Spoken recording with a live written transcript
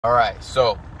All right,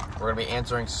 so we're gonna be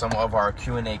answering some of our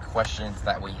Q&A questions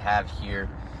that we have here.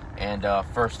 And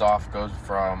first off goes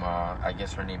from, I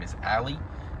guess her name is Allie.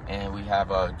 And we have,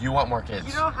 do you want more kids?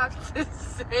 You don't have to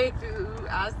say who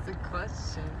asked the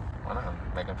question. Why not?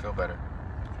 Make them feel better.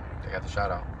 They got the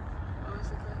shout out. What was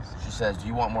the question? She says, do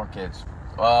you want more kids?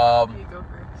 You go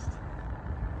first.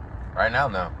 Right now,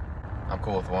 no. I'm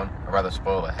cool with one. I'd rather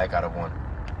spoil the heck out of one.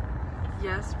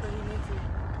 Yes, but he needs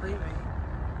a playmate.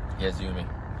 Yes, you and me.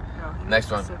 No, he Next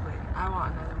needs one. a sibling. I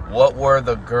want another one. What were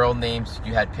the girl names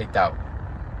you had picked out?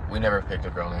 We never picked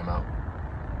a girl name out.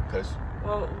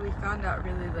 Well, we found out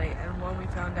really late, and when we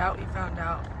found out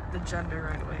the gender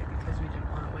right away because we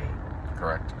didn't want to wait.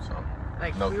 Correct. So,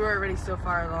 we were already so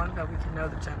far along that we could know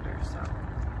the gender, so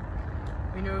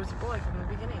we knew it was a boy from the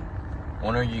beginning.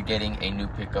 When are you getting a new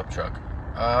pickup truck?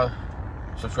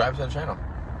 Subscribe to the channel.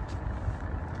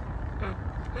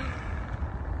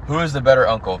 Who is the better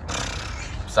uncle?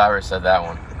 Cyrus said that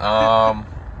one.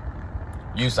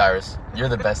 You, Cyrus. You're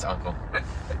the best uncle.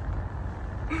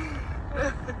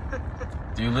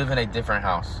 Do you live in a different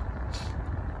house?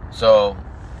 So,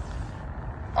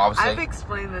 obviously, I've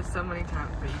explained this so many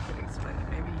times, but you can explain it.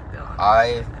 Maybe they'll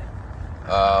understand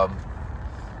I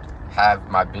have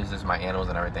my business, my animals,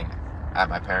 and everything at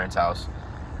my parents' house.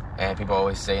 And people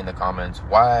always say in the comments,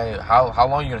 how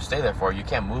long are you going to stay there for? You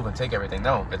can't move and take everything.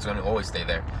 No, it's going to always stay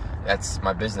there. That's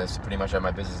my business. Pretty much I have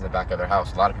my business in the back of their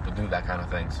house. A lot of people do that kind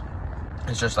of things.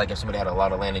 It's just like if somebody had a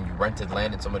lot of land and you rented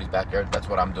land in somebody's backyard. That's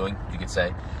what I'm doing, you could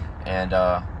say. And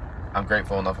I'm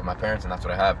grateful enough for my parents, and that's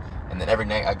what I have. And then every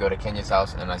night I go to Kenya's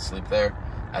house and I sleep there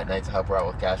at night to help her out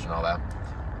with cash and all that.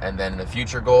 And then in the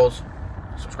future goals,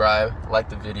 subscribe, like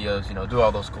the videos, do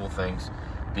all those cool things,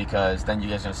 because then you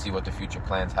guys are going to see what the future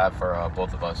plans have for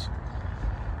both of us.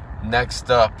 Next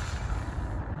up,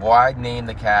 why the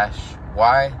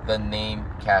name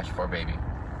Cash for baby?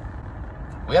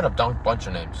 We had a bunch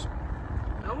of names.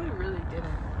 No, we really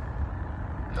didn't.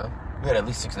 No? We had at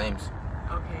least 6 names.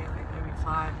 Okay, like maybe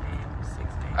 5 names, 6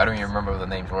 names. I don't even remember what the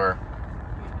names were.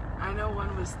 I know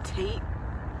one was Tate.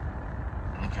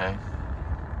 Okay.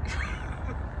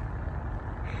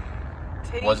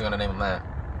 Tate. Wasn't going to name him that.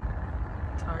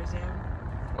 Tarzan.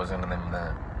 Wasn't going to name him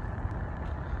that.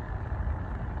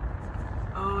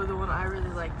 Oh, the one I really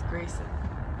liked, Grayson.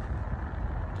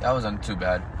 That wasn't too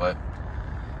bad, but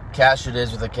Cash it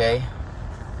is with a K,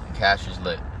 and Cash is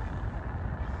lit.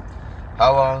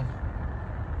 How long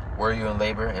were you in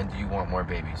labor, and do you want more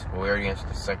babies? Well, we already answered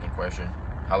the second question.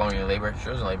 How long were you in labor? She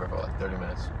was in labor for like 30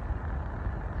 minutes.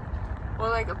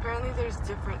 Well, apparently there's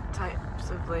different types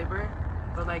of labor,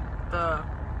 but the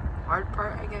hard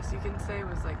part, I guess you can say,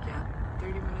 was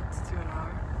 30 minutes to an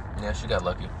hour. Yeah, she got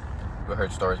lucky. We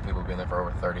heard stories of people being there for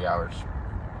over 30 hours.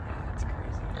 Yeah, that's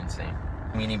crazy. Insane.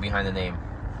 Meaning behind the name?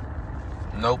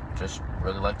 Nope, just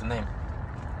really like the name.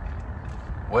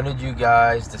 When did you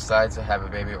guys decide to have a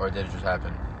baby, or did it just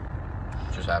happen?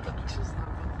 It just happened. It just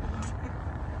happened.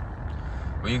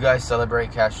 Will you guys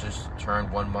celebrate Cash just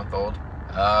turned 1 month old?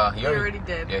 He already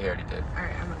did. Yeah, he already did.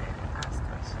 Alright, I'm gonna ask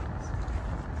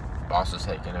questions. Boss is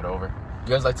taking it over.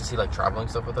 You guys like to see traveling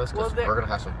stuff with us? Because we're gonna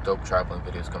have some dope traveling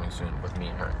videos coming soon with me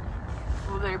and her.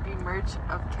 Will there be merch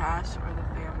of Cash or the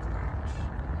family merch?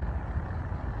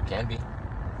 Can be.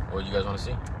 What do you guys want to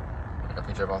see? Like a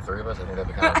picture of all 3 of us? I think that'd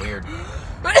be kind of weird.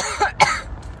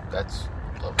 That's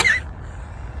lovely.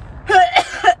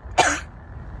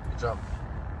 Good job.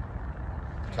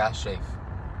 Cash safe.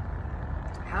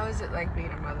 How is it like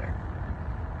being a mother?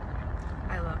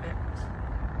 I love it.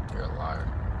 You're a liar.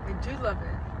 I do love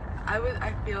it.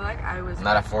 I feel like I was...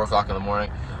 Not at 4 o'clock in the morning.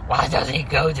 Why doesn't he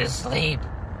go to sleep?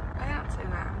 I don't say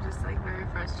that. I'm just very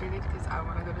frustrated because I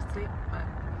want to go to sleep, but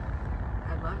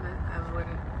I love it.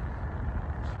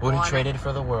 I Wouldn't trade it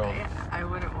for the world. I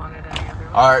wouldn't want it any other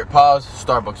way. Alright, pause.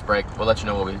 Starbucks break. We'll let you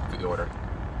know what we order.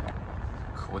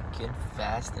 Quick and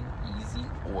fast and easy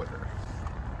order.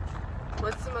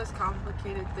 What's the most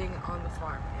complicated thing on the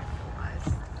farm,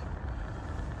 animal-wise?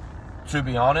 To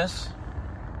be honest,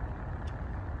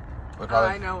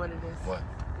 I know what it is. What?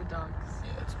 The dogs.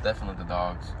 Yeah, it's definitely the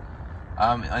dogs.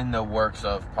 I'm in the works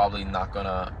of probably not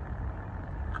gonna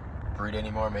breed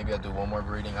anymore. Maybe I'll do one more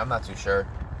breeding. I'm not too sure.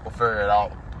 We'll figure it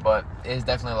out. But it is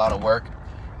definitely a lot of work,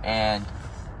 and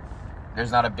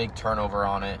there's not a big turnover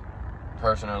on it.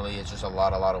 Personally, it's just a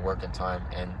lot of work and time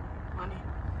and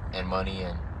money,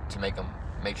 and to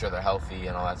make sure they're healthy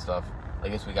and all that stuff. I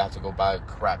guess we got to go buy a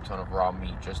crap ton of raw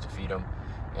meat just to feed them,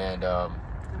 and the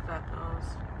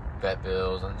vet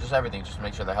bills and just everything, just to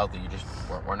make sure they're healthy.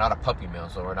 We're not a puppy mill,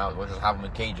 so we'll just have them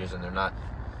in cages, and they're not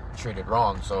treated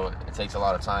wrong. So it takes a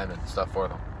lot of time and stuff for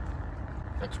them.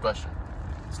 Next question.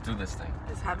 Let's do this thing.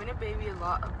 Is having a baby a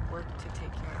lot of work to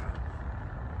take care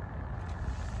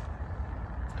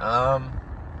of?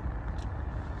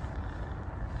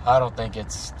 I don't think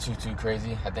it's too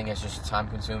crazy. I think it's just time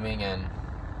consuming and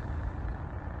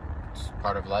it's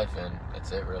part of life, and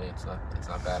that's it really. It's not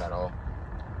bad at all.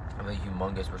 I have a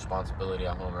humongous responsibility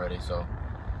at home already, so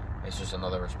it's just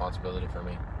another responsibility for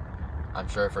me. I'm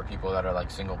sure for people that are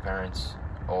like single parents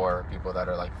or people that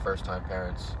are like first time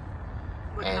parents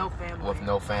With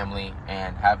no family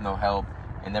and have no help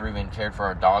and never even cared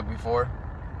for a dog before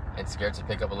and scared to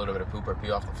pick up a little bit of poop or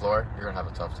pee off the floor, you're gonna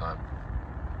have a tough time.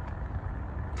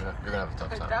 You're gonna have a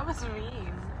tough time. That was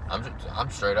mean. I'm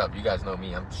straight up. You guys know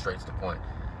me. I'm straight to the point.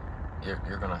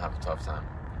 You're gonna have a tough time.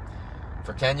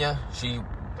 For Kenya, she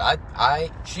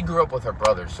grew up with her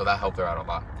brothers, so that helped her out a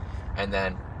lot. And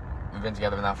then we've been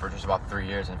together now for just about 3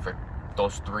 years, and for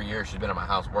those 3 years, she's been at my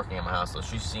house, working at my house, so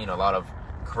she's seen a lot of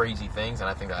crazy things, and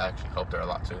I think that actually helped her a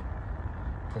lot too.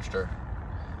 Pushed her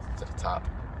to the top.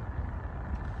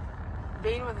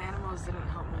 Being with animals didn't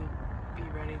help me be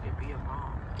ready to be a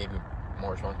mom. Gave you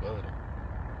more responsibility.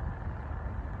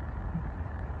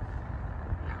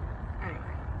 No.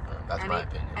 Anyway. That's my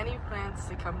opinion. Any plans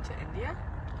to come to India?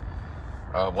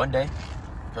 One day,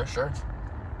 for sure.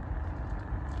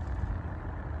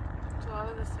 It's a lot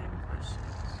of the same questions.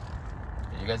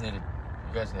 You guys need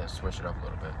to switch it up a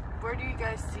little bit. Where do you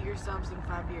guys see yourselves in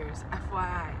 5 years?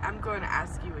 FYI, I'm going to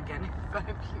ask you again in 5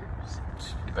 years.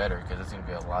 It's better because it's going to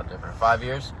be a lot different. 5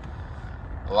 years,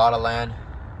 a lot of land,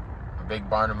 a big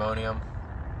barnuminium.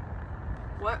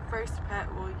 What first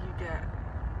pet will you get?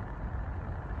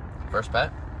 First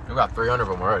pet? We got 300 of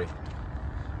them already.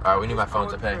 All right, we need my phone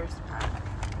to pay. First pet.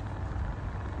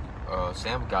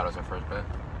 Sam got us our first pet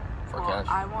for cash.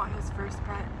 I want his first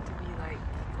pet to be like.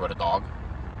 What, a dog?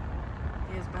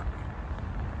 He has Bentley.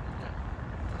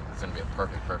 It's gonna be a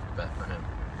perfect bet for him.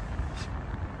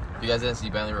 If you guys didn't see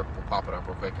Bentley, we'll pop it up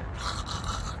real quick and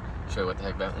show you what the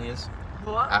heck Bentley is.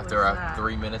 What after was that?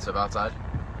 3 minutes of outside.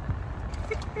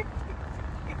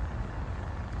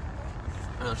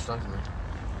 I know, she talked to me.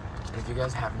 And if you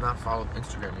guys have not followed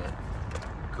Instagram yet,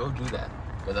 go do that,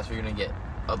 because that's where you're gonna get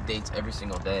updates every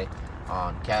single day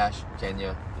on Cash,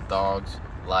 Kenya, the dogs,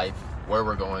 life, where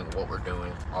we're going, what we're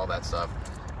doing, all that stuff.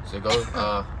 So go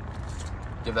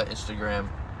give that Instagram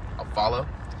a follow,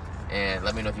 and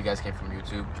let me know if you guys came from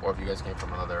YouTube or if you guys came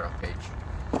from another page.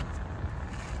 Thank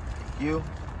you.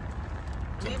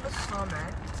 Leave a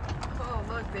comment. Oh,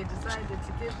 look, they decided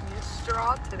to give me a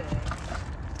straw today.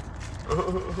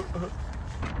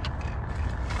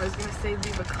 I was gonna say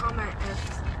leave a comment if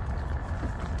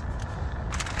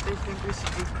they think we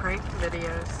should do prank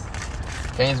videos.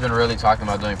 Kane's been really talking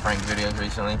about doing prank videos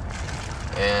recently,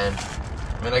 and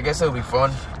I mean, I guess it'll be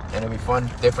fun, and it'll be fun,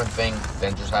 different thing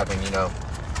than just having, you know.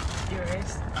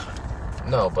 Erase?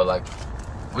 No, but like,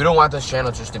 we don't want this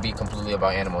channel just to be completely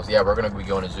about animals. Yeah, we're gonna be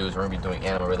going to zoos, we're gonna be doing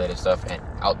animal-related stuff and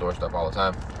outdoor stuff all the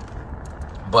time.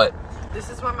 But this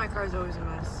is why my car's always a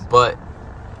mess. But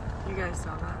you guys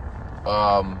saw that.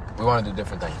 We want to do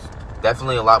different things.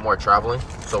 Definitely a lot more traveling,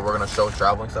 so we're gonna show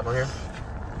traveling stuff on here.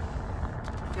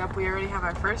 Yep, we already have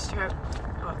our first trip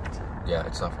booked. Yeah,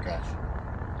 it's not for cash.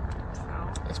 So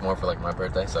it's more for like my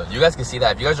birthday. So you guys can see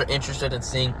that. If you guys are interested in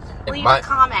seeing leave a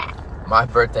comment. My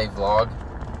birthday vlog,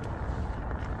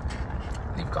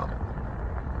 leave a comment.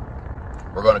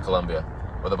 We're going to Colombia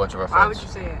with a bunch of our friends. Why would you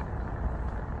say it?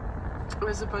 It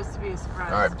was supposed to be a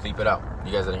surprise. Alright, bleep it out.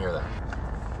 You guys didn't hear that.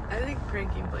 I think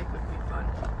pranking Blake would be fun.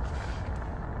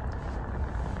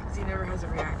 Because he never has a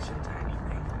reaction to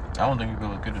anything. I don't think you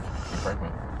could prank me.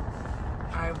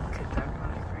 I could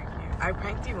definitely prank you. I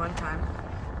pranked you one time.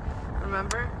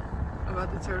 Remember?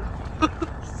 About the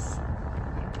turtles.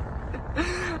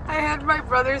 I had my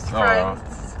brother's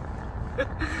friends.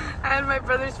 I had my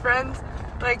brother's friends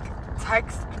like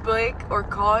text Blake or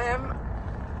call him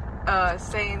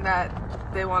saying that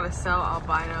they want to sell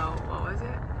albino, what was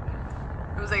it?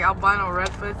 It was like albino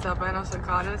redfoots, albino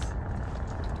sulcatas.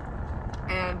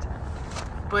 And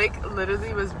Blake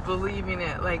literally was believing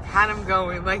it, like had him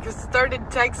going, like started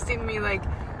texting me like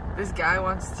this guy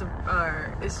wants to,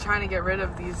 is trying to get rid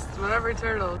of these whatever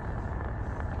turtles.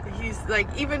 He's like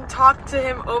even talked to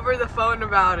him over the phone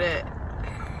about it.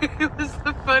 It was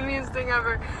the funniest thing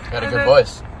ever. Got a good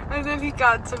voice. And then he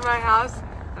got to my house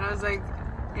and I was like,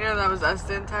 you know, that was us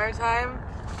the entire time.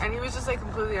 And he was just like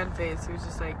completely unfazed. He was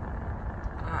just like,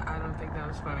 I don't think that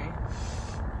was funny. I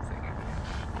was like, okay.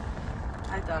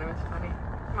 I thought it was funny.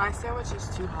 My sandwich is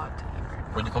too hot to eat right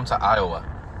now. When you come to Iowa,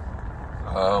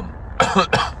 I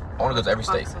want to go to every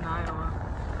state. In Iowa?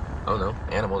 I don't know.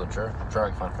 Animals, I'm sure. I'm sure I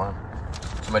can find a farm.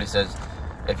 Somebody says,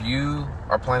 If you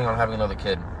are planning on having another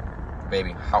kid,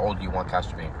 baby, how old do you want Cash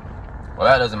to be? Well,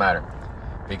 that doesn't matter.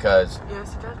 Because...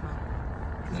 Yes, it does matter.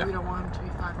 Because we don't want him to be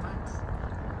 5 months.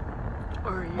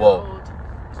 Or a year old.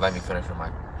 Let me finish with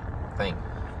my thing.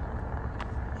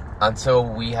 Until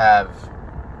we have...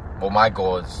 Well, my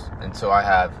goal is until I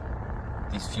have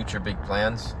these future big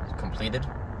plans completed,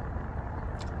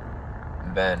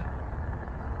 then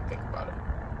think about it.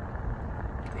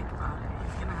 Think about it.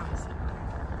 He's gonna have a sibling.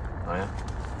 Oh,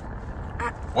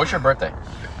 yeah? What's your birthday?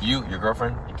 You, your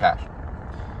girlfriend, and Cash.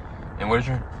 And what is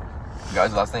your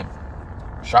guys' last name?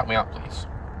 Shout me out, please.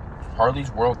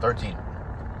 Harley's World 13.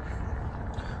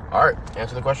 Alright,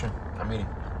 answer the question. I'm eating.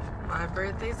 My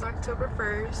birthday's October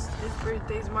 1st. His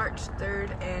birthday's March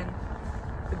 3rd. And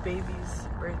the baby's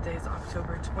birthday's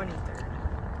October 23rd.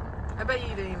 I bet you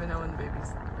didn't even know when the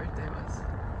baby's birthday was.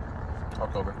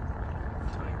 October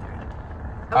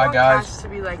 23rd. Alright, guys. To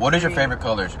be like what is your favorite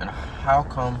colors? And how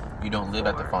come you don't live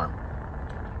at the farm?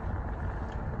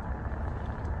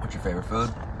 What's your favorite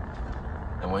food?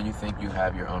 And when you think you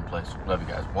have your own place? Love you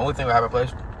guys. When we think we have a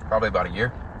place? Probably about a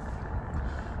year.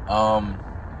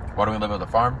 Why do we live at the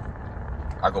farm?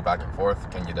 I go back and forth.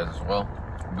 Kenya does as well.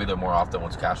 We'll be there more often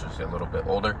once Cash is a little bit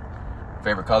older.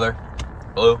 Favorite color?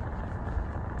 Blue.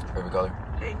 Favorite color?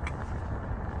 Pink.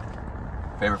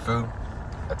 Favorite food?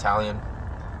 Italian.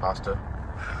 Pasta.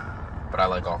 But I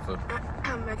like all food.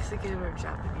 Mexican or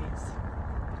Japanese.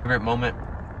 Favorite moment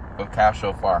of Cash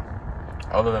so far?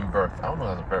 Other than birth. I don't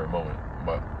know if that's a favorite moment,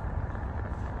 but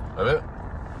that's it.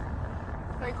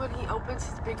 Like when he opens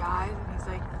his big eyes and he's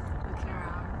like looking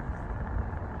around.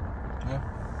 Yeah.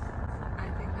 I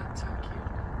think that's so cute.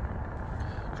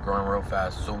 It's growing real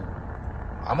fast. So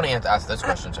I'm going to ask this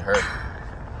question to her.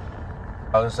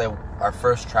 I was going to say our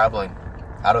first traveling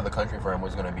out of the country for him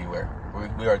was going to be where?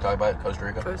 We already talked about it, Costa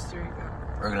Rica? Costa Rica.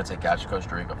 We're going to take Cash to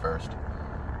Costa Rica first.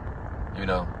 You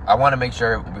know, I want to make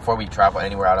sure before we travel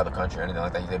anywhere out of the country or anything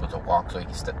like that, he's able to walk so he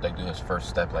can do his first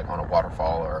step like on a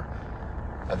waterfall or...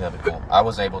 I think that'd be cool. I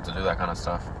was able to do that kind of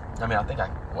stuff. I mean, I think I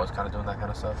was kind of doing that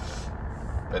kind of stuff.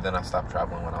 But then I stopped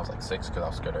traveling when I was like 6 because I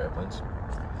was scared of airplanes.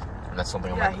 And that's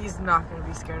something Yeah, he's not going to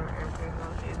be scared of airplanes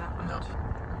all day that much. No.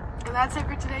 And that's it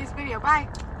for today's video. Bye.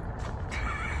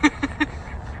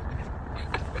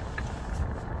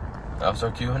 That was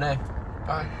our Q&A.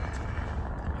 Bye.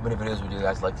 How many videos would you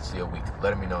guys like to see a week?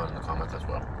 Let me know in the comments as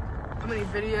well. How many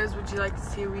videos would you like to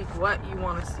see a week? What you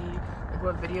want to see? Like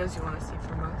what videos you want to see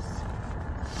from us?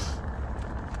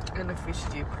 And if we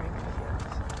should do prank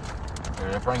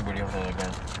videos. Yeah, prank videos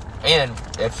again. And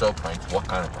if so, pranks. What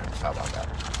kind of pranks? How about that?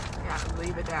 Yeah,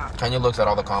 leave it down. Kenya looks at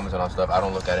all the comments and all stuff. I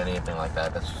don't look at anything like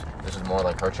that. This is more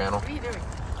like her channel. What are you doing?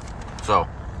 So,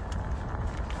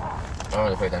 I don't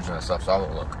really pay attention to that stuff, so I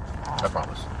won't look. I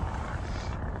promise.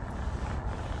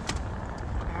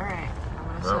 Alright, I'm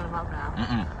gonna shut him up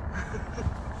now.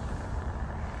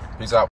 Peace out.